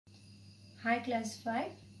Hi class 5.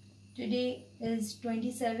 Today is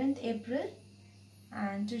 27th April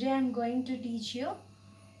and today I am going to teach you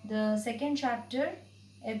the second chapter,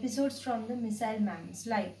 episodes from the Missile Man's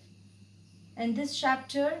life. In this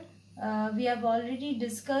chapter we have already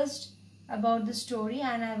discussed about the story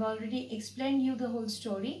and I have already explained you the whole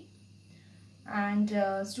story. And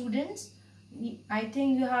students, I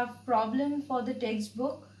think you have problem for the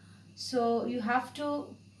textbook, so you have to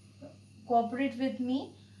cooperate with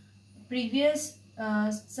me. Previous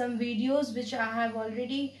some videos which I have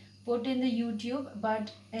already put in the YouTube,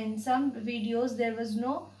 but in some videos there was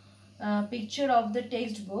no picture of the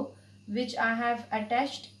textbook which I have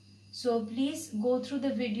attached. So please go through the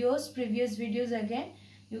previous videos again.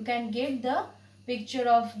 You can get the picture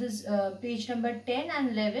of this page number 10 and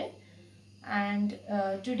 11. And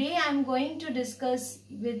today I am going to discuss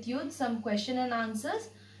with you some question and answers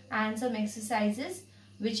and some exercises.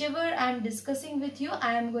 Whichever I am discussing with you,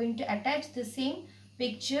 I am going to attach the same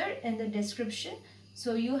picture in the description.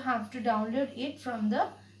 So you have to download it from the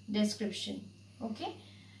description. Okay.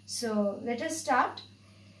 So let us start.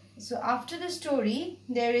 So after the story,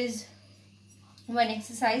 there is one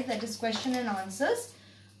exercise, that is question and answers.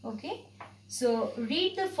 Okay. So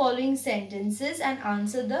read the following sentences and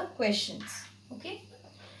answer the questions. Okay.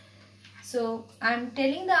 So I am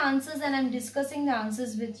telling the answers and I am discussing the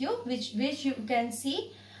answers with you, which you can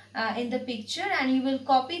see in the picture, and you will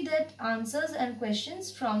copy that answers and questions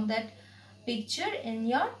from that picture in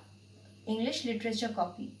your English literature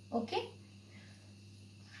copy. Okay.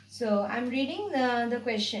 So I am reading the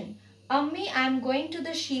question. Ammi, I am going to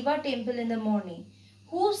the Shiva temple in the morning.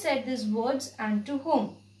 Who said these words and to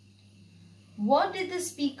whom? What did the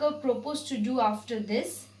speaker propose to do after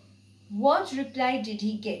this? What reply did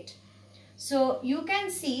he get? So you can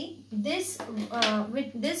see this with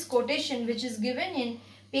this quotation which is given in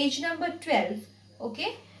page number 12.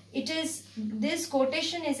 Okay, this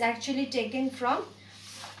quotation is actually taken from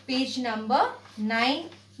page number 9,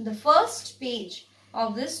 the first page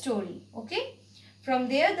of the story. Okay, from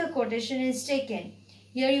there the quotation is taken.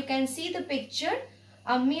 Here you can see the picture.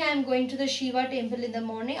 Ammi, I am going to the Shiva temple in the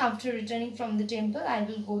morning. After returning from the temple, I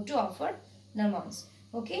will go to offer namaz.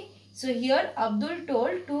 Okay. So here Abdul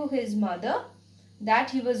told to his mother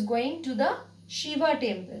that he was going to the Shiva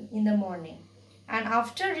temple in the morning. And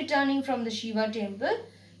after returning from the Shiva temple,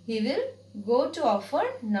 he will go to offer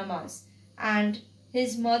namaz. And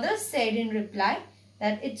his mother said in reply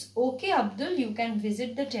that it's okay Abdul, you can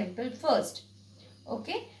visit the temple first.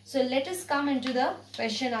 Okay. So let us come into the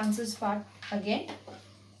question answers part again.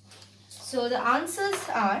 So the answers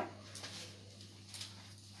are,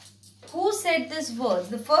 who said these words?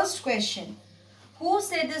 The first question. Who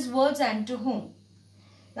said these words and to whom?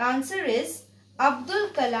 The answer is Abdul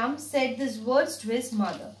Kalam said these words to his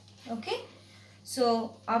mother. Okay.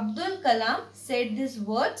 So Abdul Kalam said these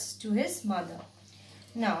words to his mother.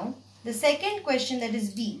 Now the second question, that is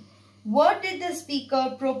B. What did the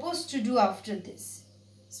speaker propose to do after this?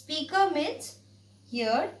 Speaker means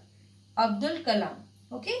here Abdul Kalam.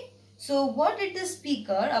 Okay. So what did the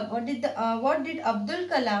speaker, what did Abdul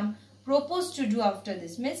Kalam propose to do after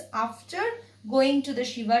this? Means after going to the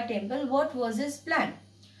Shiva temple, what was his plan?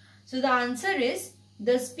 So the answer is,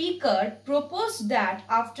 the speaker proposed that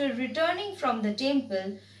after returning from the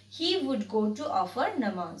temple, he would go to offer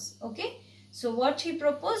namaz. Okay. So what he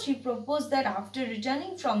proposed? He proposed that after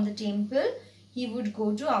returning from the temple, he would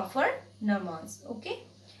go to offer namaz. Okay.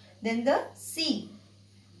 Then the C.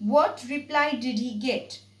 What reply did he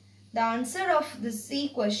get? The answer of the C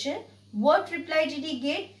question, what reply did he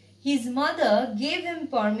get? His mother gave him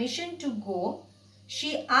permission to go.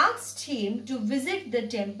 She asked him to visit the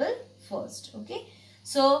temple first. Okay.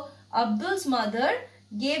 So Abdul's mother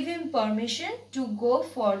gave him permission to go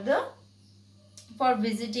for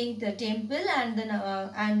visiting the temple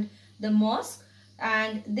and the mosque,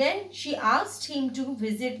 and then she asked him to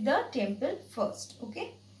visit the temple first.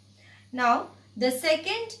 Okay. Now the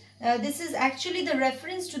second, this is actually the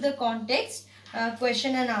reference to the context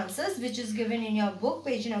question and answers which is given in your book,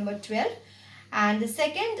 page number 12. And the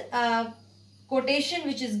second quotation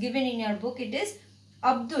which is given in your book, it is,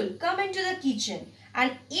 Abdul, come into the kitchen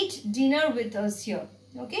and eat dinner with us here.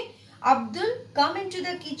 Okay. Abdul, come into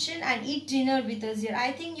the kitchen and eat dinner with us here.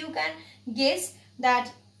 I think you can guess that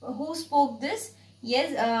who spoke this.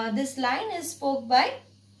 Yes, this line is spoken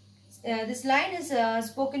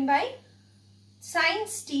by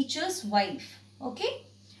science teacher's wife. Okay.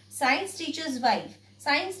 Science teacher's wife.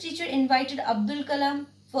 Science teacher invited Abdul Kalam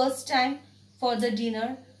first time for the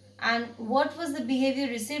dinner. And what was the behavior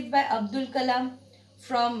received by Abdul Kalam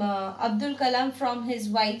from his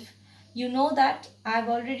wife? You know that I have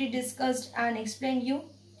already discussed and explained you.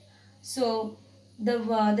 So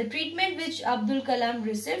the treatment which Abdul Kalam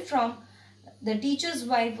received from the teacher's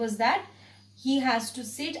wife was that he has to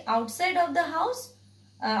sit outside of the house,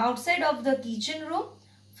 outside of the kitchen room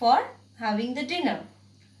for having the dinner.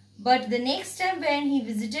 But the next time when he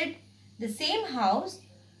visited the same house,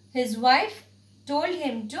 his wife told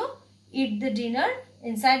him to eat the dinner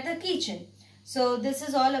inside the kitchen. So this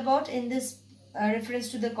is all about in this reference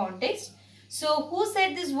to the context. So who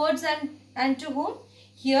said these words and to whom?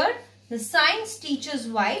 Here the science teacher's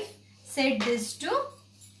wife said this to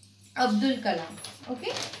Abdul Kalam.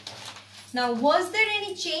 Okay. Now, was there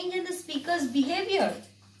any change in the speaker's behavior?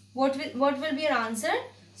 What will be your answer?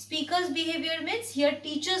 Speaker's behavior means here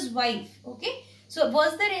teacher's wife. Okay. So,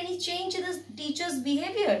 was there any change in the teacher's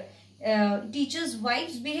behavior? Teacher's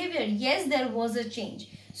wife's behavior? Yes, there was a change.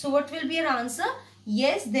 So, what will be your answer?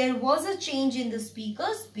 Yes, there was a change in the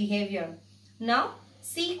speaker's behavior. Now,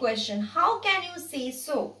 C question. How can you say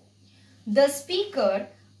so? The speaker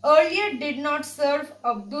earlier did not serve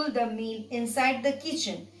Abdul the meal inside the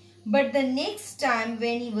kitchen. But the next time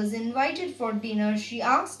when he was invited for dinner, she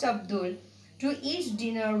asked Abdul to eat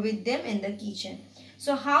dinner with them in the kitchen.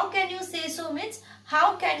 So how can you say so means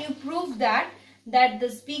how can you prove that the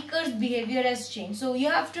speaker's behavior has changed? So you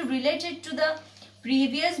have to relate it to the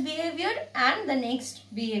previous behavior and the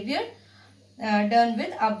next behavior done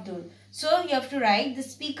with Abdul. So you have to write the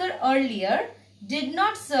speaker earlier did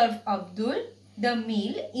not serve Abdul the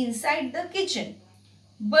meal inside the kitchen.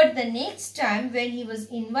 But the next time when he was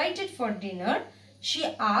invited for dinner, she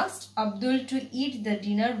asked Abdul to eat the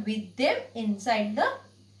dinner with them inside the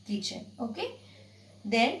kitchen. Okay.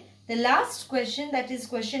 Then the last question, that is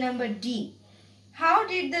question number D. How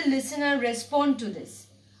did the listener respond to this?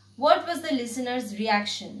 What was the listener's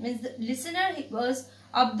reaction? Means the listener was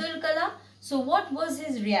Abdul Kalam. So what was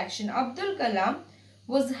his reaction? Abdul Kalam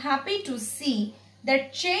was happy to see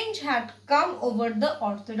that change had come over the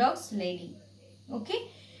orthodox lady. Okay.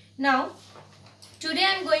 Now, today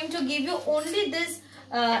I am going to give you only this.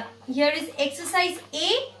 Here is exercise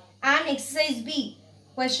A and exercise B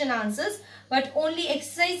question answers. But only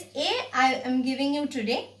exercise A I am giving you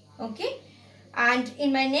today. Okay. And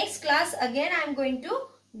in my next class again I am going to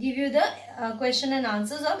give you the question and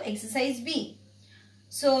answers of exercise B.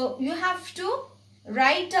 So you have to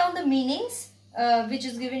write down the meanings which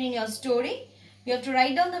is given in your story. You have to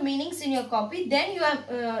write down the meanings in your copy. Then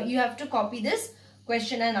you have to copy this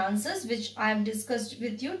question and answers which I have discussed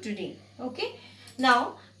with you today. Okay.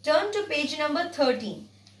 Now turn to page number 13.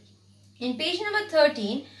 In page number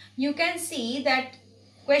 13 you can see that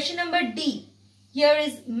question number D. Here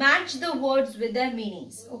is match the words with their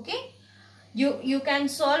meanings. Okay. You can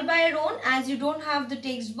solve by your own as you don't have the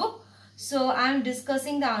textbook. So I am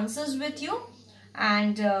discussing the answers with you.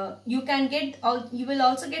 And you will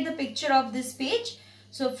also get the picture of this page.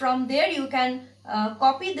 So from there you can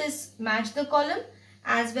copy this match the column,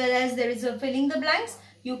 as well as there is a filling the blanks.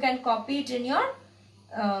 You can copy it in your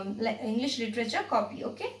English literature copy.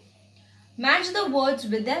 Okay. Match the words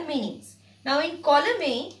with their meanings. Now in column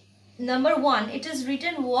A, number 1, it is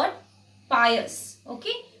written word pious.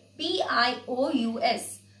 Okay.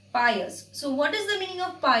 P-I-O-U-S. Pious. So what is the meaning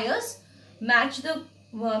of pious? Match the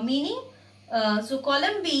meaning. So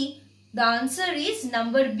column B, the answer is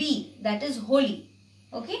number B, that is holy.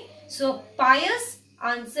 Okay. So pious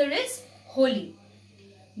answer is holy.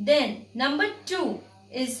 Then number 2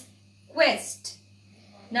 is quest.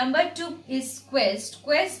 Number 2 is quest.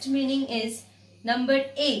 Quest meaning is number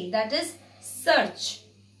A, that is search.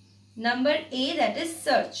 Number A, that is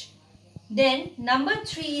search. Then number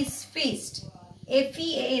 3 is feast.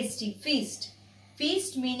 F-E-A-S-T, feast.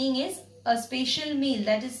 Feast meaning is a special meal,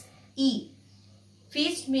 that is E.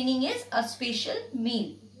 Feast meaning is a special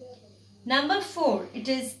meal. Number 4, it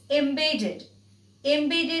is embedded.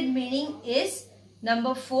 Embedded meaning is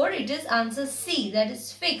number 4, it is answer C, that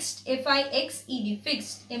is fixed. F-I-X-E-D,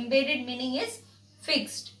 fixed. Embedded meaning is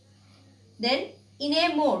fixed. Then in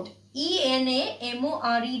a mode,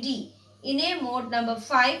 E-N-A-M-O-R-E-D. In a mode, number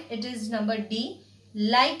 5, it is number D,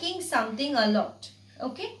 liking something a lot.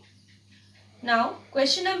 Okay. Now,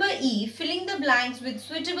 question number E, filling the blanks with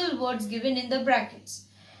suitable words given in the brackets.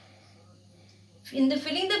 In the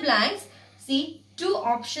filling the blanks, see 2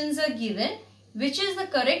 options are given. Which is the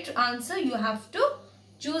correct answer? You have to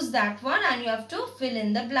choose that one and you have to fill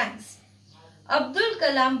in the blanks. Abdul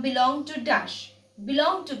Kalam belonged to dash.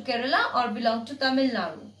 Belong to Kerala or belong to Tamil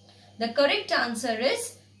Nadu? The correct answer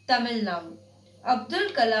is Tamil Nadu.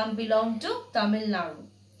 Abdul Kalam belonged to Tamil Nadu.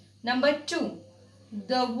 Number 2.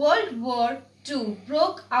 The World War II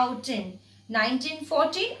broke out in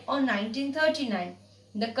 1914 or 1939.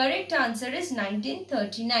 The correct answer is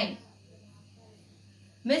 1939.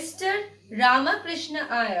 Mr. Ramakrishna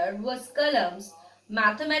Iyer was Kalam's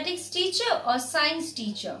mathematics teacher or science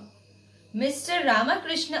teacher? Mr.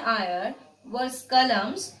 Ramakrishna Iyer was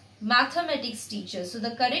Kalam's mathematics teacher. So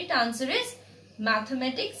the correct answer is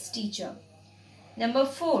mathematics teacher. Number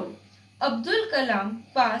 4. Abdul Kalam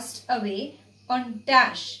passed away on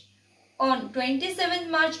dash on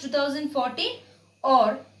 27th March 2014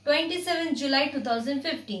 or 27th July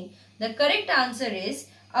 2015. The correct answer is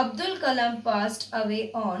Abdul Kalam passed away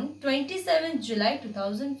on 27th July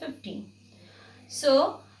 2015.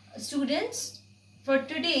 So students, for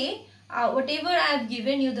today, whatever I have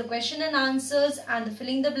given you, the question and answers and the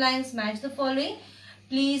filling the blanks match the following.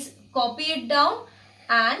 Please copy it down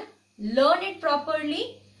and learn it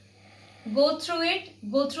properly. Go through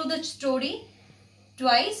it, go through the story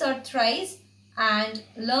twice or thrice and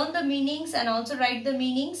learn the meanings and also write the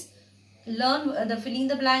meanings. Learn the filling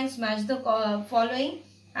the blanks, match the following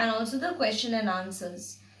and also the question and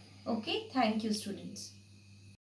answers. Okay, thank you students.